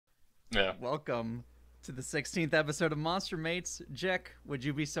Yeah. Welcome to the 16th episode of Monster Mates. Jack, would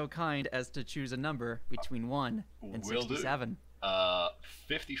you be so kind as to choose a number between 1 and Will do. 67?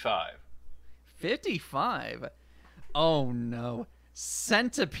 55. 55? Oh no.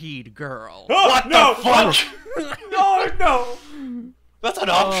 Centipede girl. Oh, What no, the fuck? No. That's an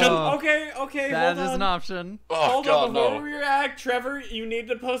option. Oh. Okay, That hold is on. an option. Oh Hold god, on, before no. we react, Trevor, you need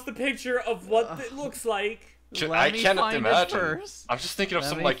to post a picture of what it looks like. Let me cannot find it imagine. first. I'm just thinking of Let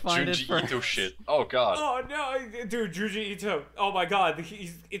some me like find it Junji Ito first. shit. Oh god. Oh no, dude, Junji Ito. Oh my god,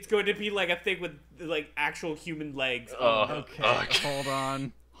 it's going to be like a thing with like actual human legs. Okay, Ugh.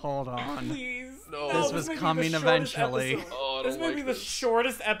 hold on. Please. No. This this was may be the coming shortest eventually. episode. Oh, I This don't may like be the this.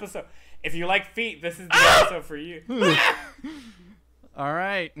 shortest episode. If you like feet, this is the episode for you. All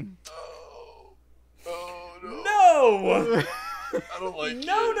right. Oh no. No! I don't like it.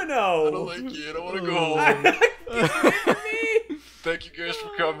 No! I don't like it. I want to go home. Me? Thank you guys for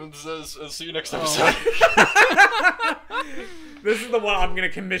coming. And see you next Oh. episode. This is the one I'm gonna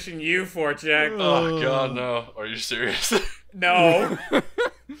commission you for, Jack. Oh god, no. Are you serious? No.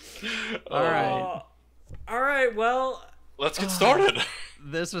 All right. All right. Well, Let's get started.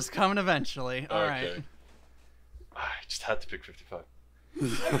 This was coming eventually. All right. Okay. I just had to pick 55.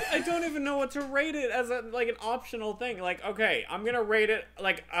 I don't even know what to rate it as an optional thing. Like, okay, I'm gonna rate it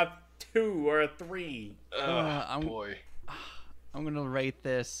like a 2 or a 3. I'm- Boy. I'm gonna rate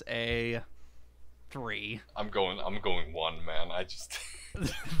this a 3. I'm going 1, man. I just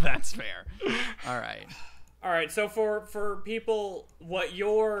That's fair. All right. All right. So for people,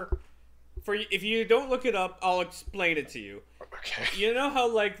 if you don't look it up, I'll explain it to you. okay. You know how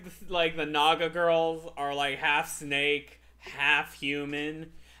the Naga girls are like half snake, half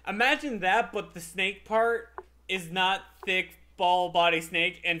human? Imagine that, but the snake part is not thick ball body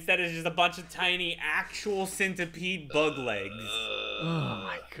snake. Instead, it's just a bunch of tiny actual centipede bug legs. Oh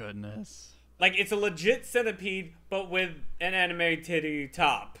my goodness. Like it's a legit centipede, but with an anime titty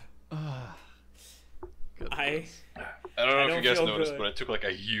top. Goodness. I don't know if don't you guys feel noticed, good. but I took like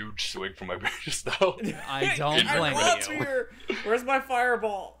a huge swig from my beer just now. I don't I blame want you. beer. Where's my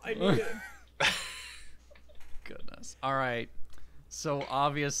fireball? I need it. Goodness. All right. So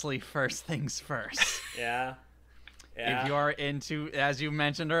obviously, first things first. Yeah. If you are into, as you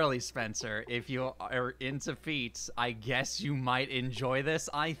mentioned earlier, Spencer, if you are into feet, I guess you might enjoy this.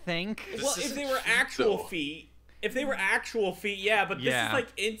 I think. Well, if they were actual feet, yeah, but this Yeah. is like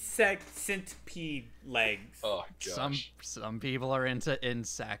insect centipede legs. Oh gosh. Some people are into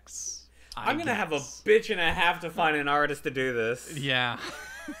insects. I'm gonna have a guess. bitch and a half to find an artist to do this. Yeah.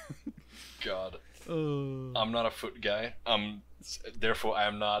 God. Oh. I'm not a foot guy. Therefore I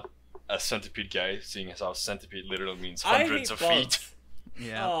am not a centipede guy, seeing as how centipede literally means I hundreds hate of bugs. feet.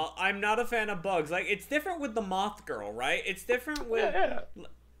 Yeah. I'm not a fan of bugs. Like it's different with the moth girl, right? It's different with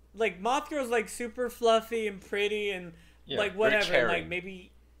like moth girl's like super fluffy and pretty and Yeah, like very whatever, and, like caring.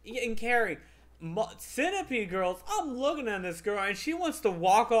 maybe and caring. Centipede girls, I'm looking at this girl and she wants to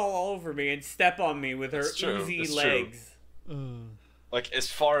walk all over me and step on me with her It's true, oozy it's true. legs. Like as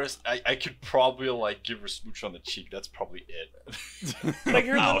far as I could probably like give her a smooch on the cheek. That's probably it. Like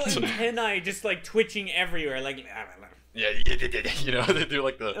her Out. little antennae just like twitching everywhere. Like Yeah, you know they do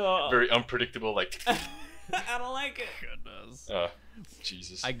like the very unpredictable like. I don't like it. Goodness.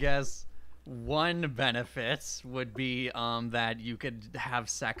 Jesus. I guess one benefit would be that you could have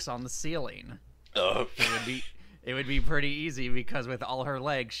sex on the ceiling. It would be pretty easy because with all her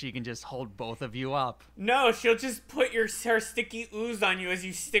legs, she can just hold both of you up. No, she'll just put her sticky ooze on you as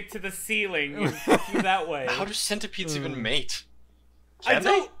you stick to the ceiling and fuck you that way. How do centipedes even mate? I Can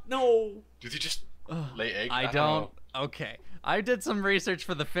don't know. Do they just lay eggs? I don't. Okay. I did some research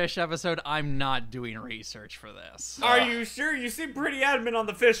for the fish episode. I'm not doing research for this. Are you sure? You seem pretty adamant on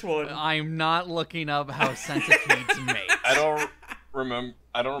the fish one. I'm not looking up how centipedes mate. I don't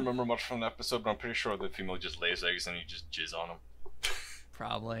remember much from the episode, but I'm pretty sure the female just lays eggs and you just jizz on them.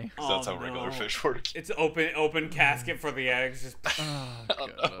 Probably. Because that's Oh, how regular no. fish work. It's open casket for the eggs. Just Oh,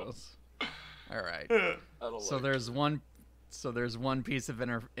 goodness. All right. I don't So like there's one piece of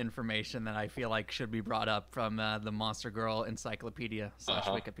information that I feel like should be brought up from the Monster Girl Encyclopedia /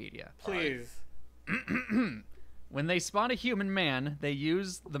 Wikipedia. please. When they spawn a human man, they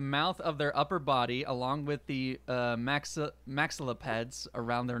use the mouth of their upper body along with the maxillipeds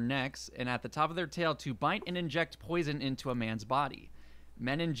around their necks and at the top of their tail to bite and inject poison into a man's body.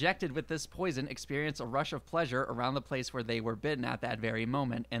 Men injected with this poison experience a rush of pleasure around the place where they were bitten at that very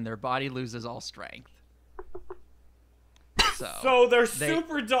moment, and their body loses all strength. So they're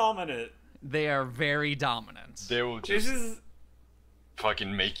super dominant. They are very dominant. They will This just is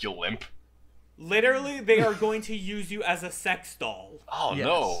fucking make you limp. literally they are going to use you as a sex doll. Oh Yes.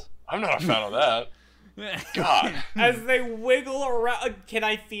 no. I'm not a fan of that. God. As they wiggle around, can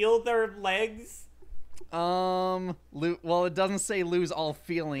I feel their legs? Well, it doesn't say lose all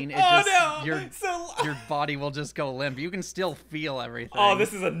feeling. It Oh just, no! your body will just go limp. You can still feel everything. Oh,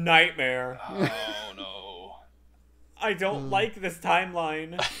 this is a nightmare. Oh no. I don't like this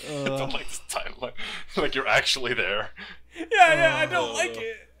timeline. I don't like this timeline. Like you're actually there. Yeah, I don't like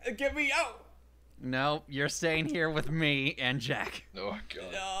it. Get me out. No, you're staying here with me and Jack. Oh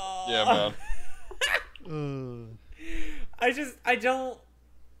god. No. Yeah, man. I don't.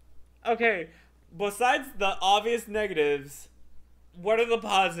 Okay, besides the obvious negatives, what are the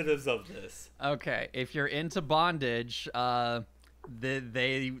positives of this? Okay, if you're into bondage,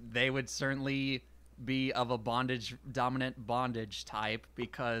 they would certainly be of a dominant bondage type,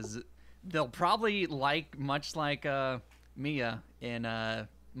 because they'll probably much like Mia in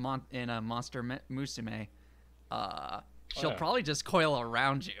Monster Musume. She'll probably just coil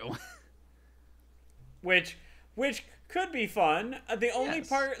around you. Which could be fun. The only Yes.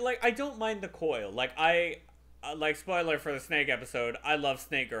 part, like, I don't mind the coil. Like, like, spoiler for the snake episode, I love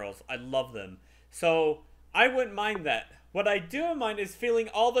snake girls. I love them. So, I wouldn't mind that. What I do mind is feeling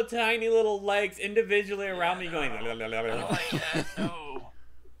all the tiny little legs individually around me going... No.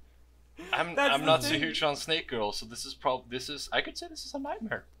 I'm That's the not so thing. huge on Snake Girl, so I could say this is a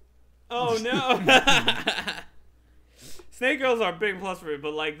nightmare. Oh, no. Snake girls are a big plus for me,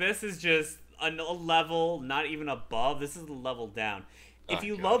 but, like, this is just a level not even above. This is a level down. If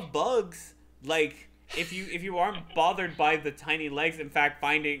you love bugs, like, if you aren't bothered by the tiny legs, in fact,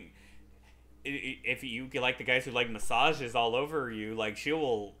 if you like the guys who like massages all over you, like, she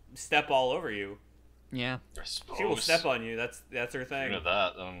will step all over you. Yeah. I suppose. She will step on you. That's her thing. Into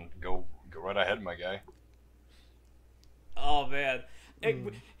that, go right ahead, my guy. Oh man.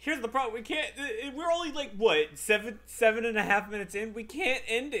 Here's the problem. We can't. We're only like what 7.5 minutes in. We can't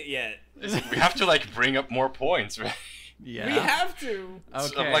end it yet. We have to like bring up more points, right? Yeah. We have to.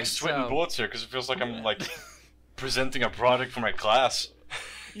 Okay, I'm like sweating bullets here because it feels like I'm like presenting a product for my class.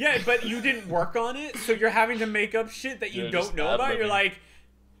 Yeah, but you didn't work on it, so you're having to make up shit that you Yeah, don't just know about. You're ad-libbing.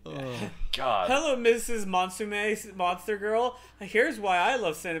 like, God. hello, Mrs. Monsume, Monster Girl. Here's why I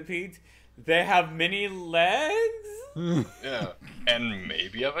love centipedes. They have many legs? Yeah. And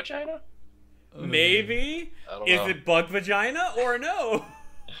maybe a vagina? Maybe? I don't Is know. it bug vagina or no?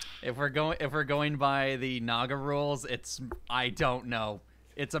 If we're going by the Naga rules, I don't know.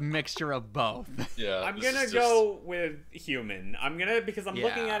 It's a mixture of both. Yeah. I'm this gonna is go with human. Because I'm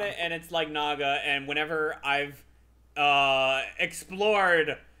looking Yeah. at it and it's like Naga, and whenever I've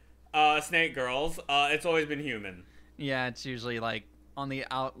explored snake girls, it's always been human. Yeah, it's usually like on the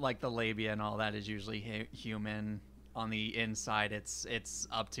like the labia and all that is usually human. On the inside, it's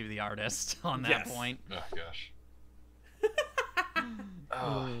up to the artist on that Yes. point. Oh gosh.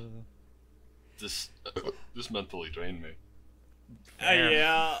 Oh, this mentally drained me. Fair.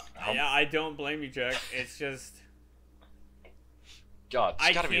 Yeah, I don't blame you, Jack. It's just God, I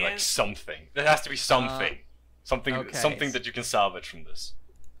there's gotta be like can't- something. There has to be something. Something okay. that you can salvage from this.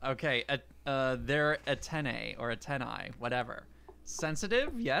 Okay, they're antennae or antennae, whatever.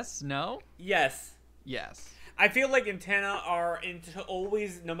 Sensitive? Yes? No? yes. Yes. I feel like antenna are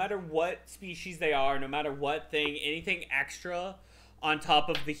always, no matter what species they are, no matter what thing, anything extra on top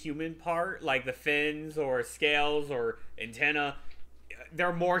of the human part, like the fins or scales or antenna,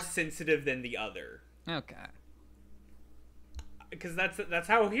 they're more sensitive than the other. Okay. Because that's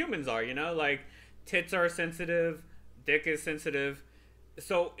how humans are, you know? Like, tits are sensitive, dick is sensitive,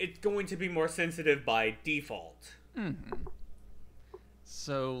 so it's going to be more sensitive by default.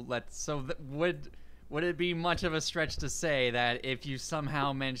 So would it be much of a stretch to say that if you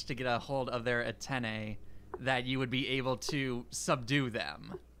somehow managed to get a hold of their antennae, that you would be able to subdue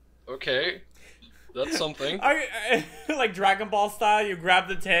them? Okay. That's something. I like Dragon Ball style, you grab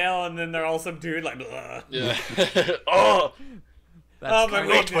the tail and then they're all subdued, like, blah. Yeah. Oh! That's Oh my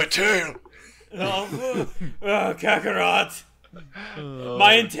Not my tail! Oh, Kakarot!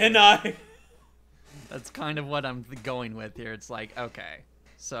 My antennae! That's kind of what I'm going with here. It's like, okay,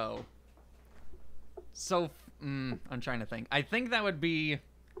 so I'm trying to think. I think that would be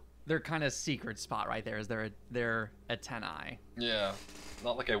their kind of secret spot right there. Is their antennae? Yeah.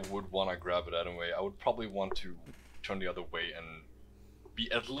 Not like I would want to grab it anyway. I would probably want to turn the other way and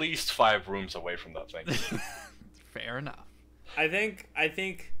be at least 5 rooms away from that thing. Fair enough. I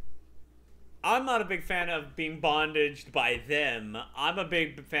think I'm not a big fan of being bondaged by them. I'm a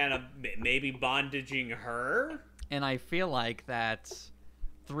big fan of maybe bondaging her. And I feel like that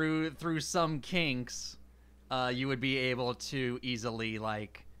through some kinks, you would be able to easily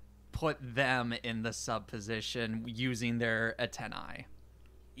like put them in the sub position using their antennae.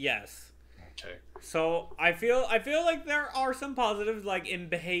 Yes. Okay. So I feel like there are some positives like in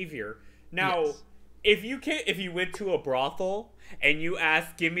behavior. Now, Yes. if you went to a brothel and you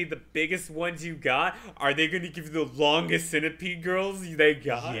ask, give me the biggest ones you got, are they going to give you the longest centipede girls they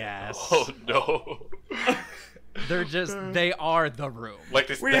got? Yes. Oh no. They are the room. Like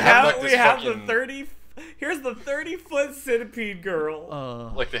this. We they have like this the fucking, 30. Here's the 30-foot centipede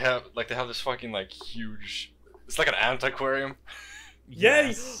girl. Like they have this fucking like huge. It's like an antiquarium.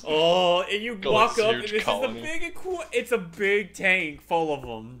 Yes. Oh, and you Go walk this up, and huge this colony. is the big. It's a big tank full of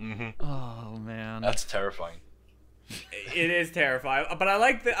them. Mm-hmm. Oh man. That's terrifying. It is terrifying, but I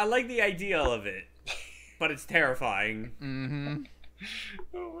like the idea of it. But it's terrifying. Mm-hmm.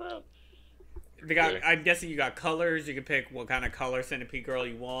 Oh man. They got. Okay. I'm guessing you got colors. You can pick what kind of color centipede girl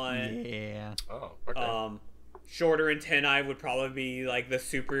you want. Yeah. Oh. Okay. Shorter antennae would probably be like the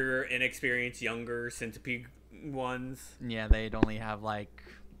super inexperienced younger centipede ones. Yeah, they'd only have like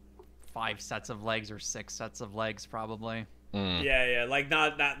 5 sets of legs or 6 sets of legs, probably. Mm. Yeah, like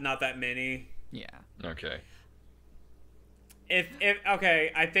not that many. Yeah. Okay. If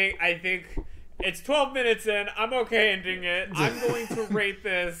okay, I think it's 12 minutes in. I'm okay ending it. I'm going to rate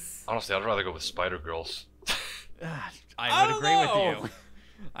this. Honestly, I'd rather go with spider girls. I would don't agree know. with you.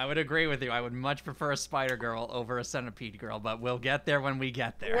 I would agree with you. I would much prefer a spider girl over a centipede girl, but we'll get there when we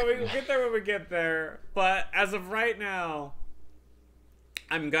get there. We'll get there when we get there. But as of right now,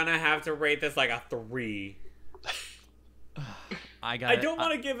 I'm gonna have to rate this like a 3. I don't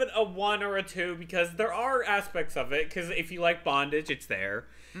want to give it a 1 or a 2 because there are aspects of it. Because if you like bondage, it's there.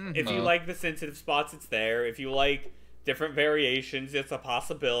 If you like the sensitive spots, it's there. If you like different variations, it's a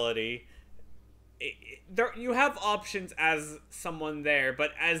possibility. You have options as someone there,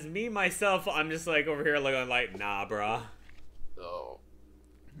 but as me myself, I'm just like over here looking like, nah, bruh. Oh.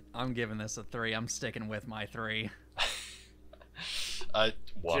 I'm giving this a 3. I'm sticking with my 3.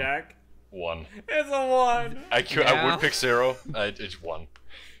 1. Jack, 1. it's a 1. I Yeah. would pick 0. It's 1.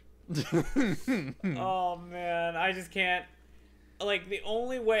 Oh man, I just can't. Like the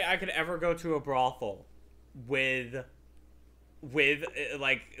only way I could ever go to a brothel with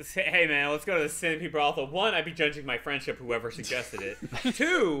like, say, hey man, let's go to the Centipede brothel. 1, I'd be judging my friendship, whoever suggested it.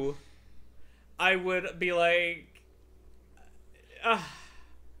 2, I would be like,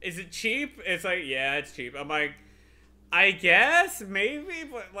 is it cheap? It's like, yeah, it's cheap. I'm like, I guess maybe,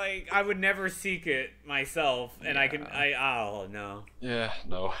 but like, I would never seek it myself, and oh no, Yeah.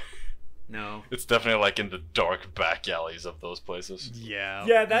 No. no. It's definitely like in the dark back alleys of those places. Yeah.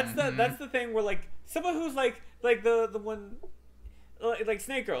 Yeah, that's the thing where like someone who's like the one like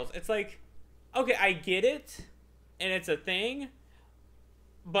Snake Girls. It's like, okay, I get it, and it's a thing,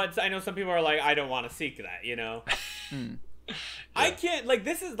 but I know some people are like, I don't want to seek that, you know. I can't like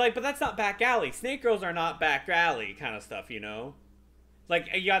this is like, but that's not back alley. Snake Girls are not back alley kind of stuff, you know. Like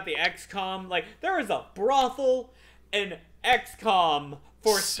you got the XCOM. Like there is a brothel and XCOM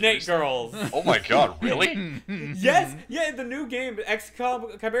for Snake Seriously? Girls. Oh my god, really? Yes, yeah, the new game,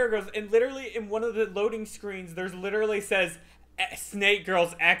 XCOM Chimera Girls, and literally in one of the loading screens, there's literally says Snake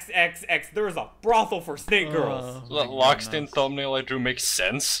Girls XXX. There is a brothel for Snake Girls. That locked in thumbnail I drew makes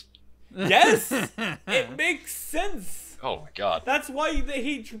sense. Yes, it makes sense. Oh my god. That's why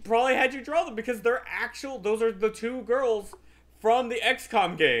he probably had you draw them because they're actual. Those are the 2 girls from the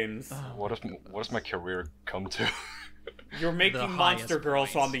XCOM games. What does my career come to? You're making The monster highest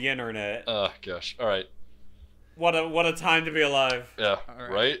girls point. on the internet. Gosh. All right. What a time to be alive. Yeah. All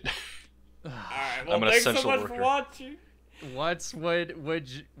right. Right. All right, well, I'm an thanks so essential much worker. for watching.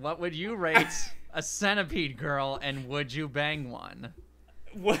 What would you rate a centipede girl, and would you bang one?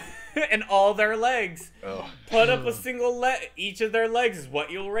 And all their legs. Oh. Put up a single leg. Each of their legs is what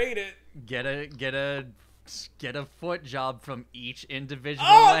you'll rate it. Get a foot job from each individual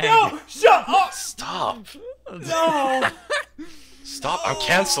Oh leg. no! Shut up! Stop. No! Stop. I'm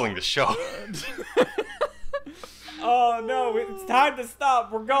canceling the show. Oh no! It's time to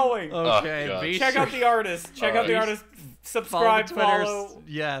stop. We're going. Okay, God. be Check sure. out the artist. Check out the Alright. artist. Subscribe. Follow the Twitters. Follow.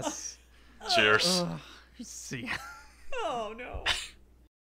 Yes. Cheers. See ya. Oh no.